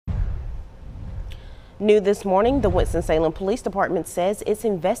New this morning, the Winston-Salem Police Department says it's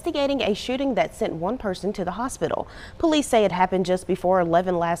investigating a shooting that sent one person to the hospital. Police say it happened just before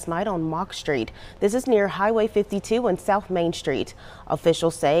 11 last night on Mock Street. This is near Highway 52 and South Main Street.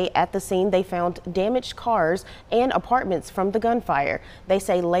 Officials say at the scene they found damaged cars and apartments from the gunfire. They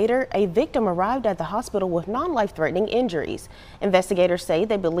say later a victim arrived at the hospital with non-life-threatening injuries. Investigators say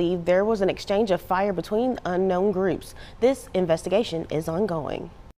they believe there was an exchange of fire between unknown groups. This investigation is ongoing.